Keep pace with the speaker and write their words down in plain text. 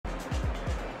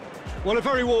Well, a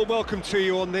very warm welcome to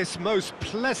you on this most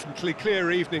pleasantly clear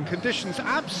evening. Conditions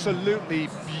absolutely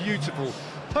beautiful.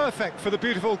 Perfect for the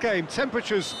beautiful game.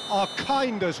 Temperatures are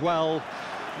kind as well.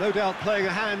 No doubt playing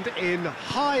a hand in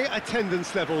high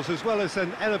attendance levels as well as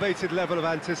an elevated level of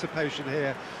anticipation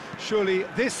here. Surely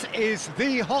this is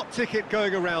the hot ticket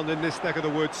going around in this neck of the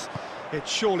woods. It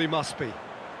surely must be.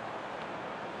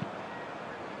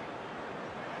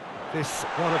 This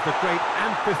one of the great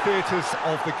amphitheatres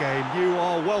of the game. You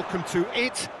are welcome to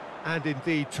it, and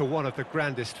indeed to one of the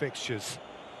grandest fixtures.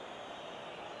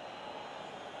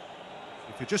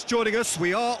 If you're just joining us,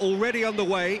 we are already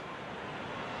underway.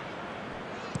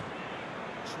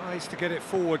 Tries to get it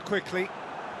forward quickly.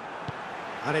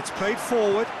 And it's played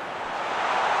forward.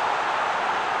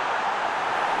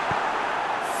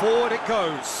 Forward it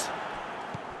goes.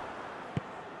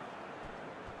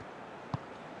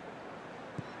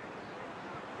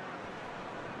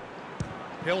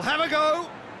 He'll have a go.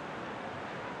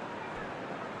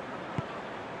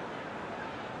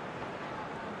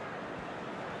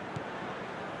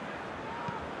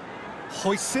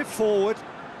 Hoists it forward.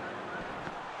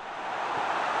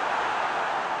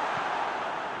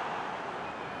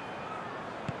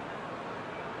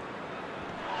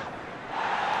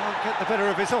 Can't get the better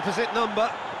of his opposite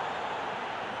number.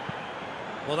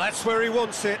 Well, that's where he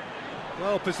wants it.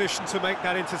 Well positioned to make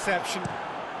that interception.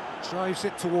 Drives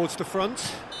it towards the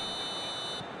front.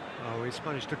 Oh, he's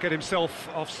managed to get himself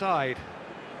offside.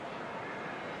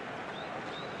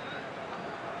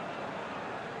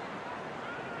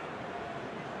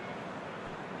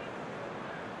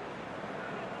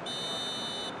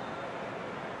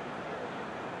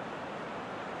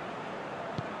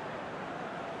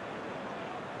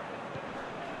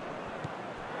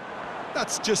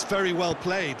 That's just very well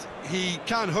played. He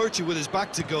can't hurt you with his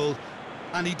back to goal,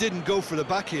 and he didn't go for the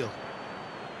back heel.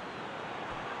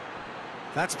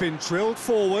 That's been drilled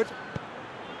forward.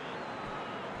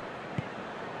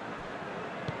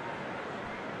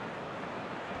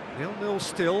 Nil-nil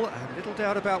still, and little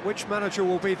doubt about which manager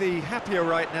will be the happier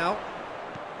right now.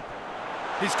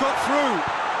 He's got through.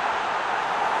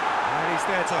 And he's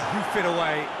there to hoof it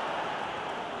away.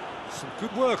 Some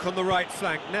good work on the right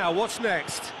flank. Now, what's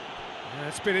next?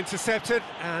 It's been intercepted,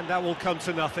 and that will come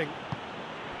to nothing.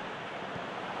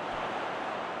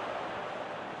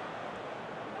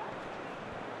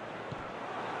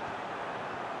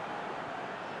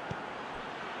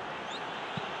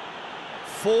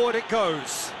 Forward it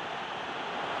goes.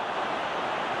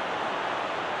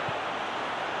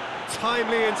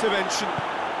 Timely intervention.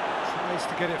 Tries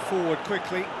to get it forward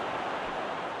quickly.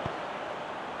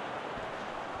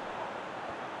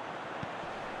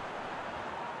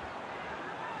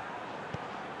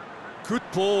 Good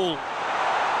ball.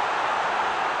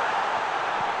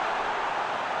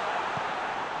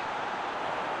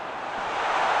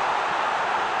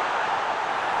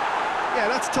 Yeah,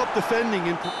 that's top defending.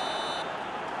 And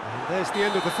there's the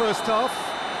end of the first half.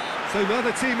 So the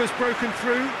other team has broken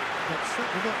through, but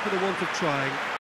certainly not for the want of trying.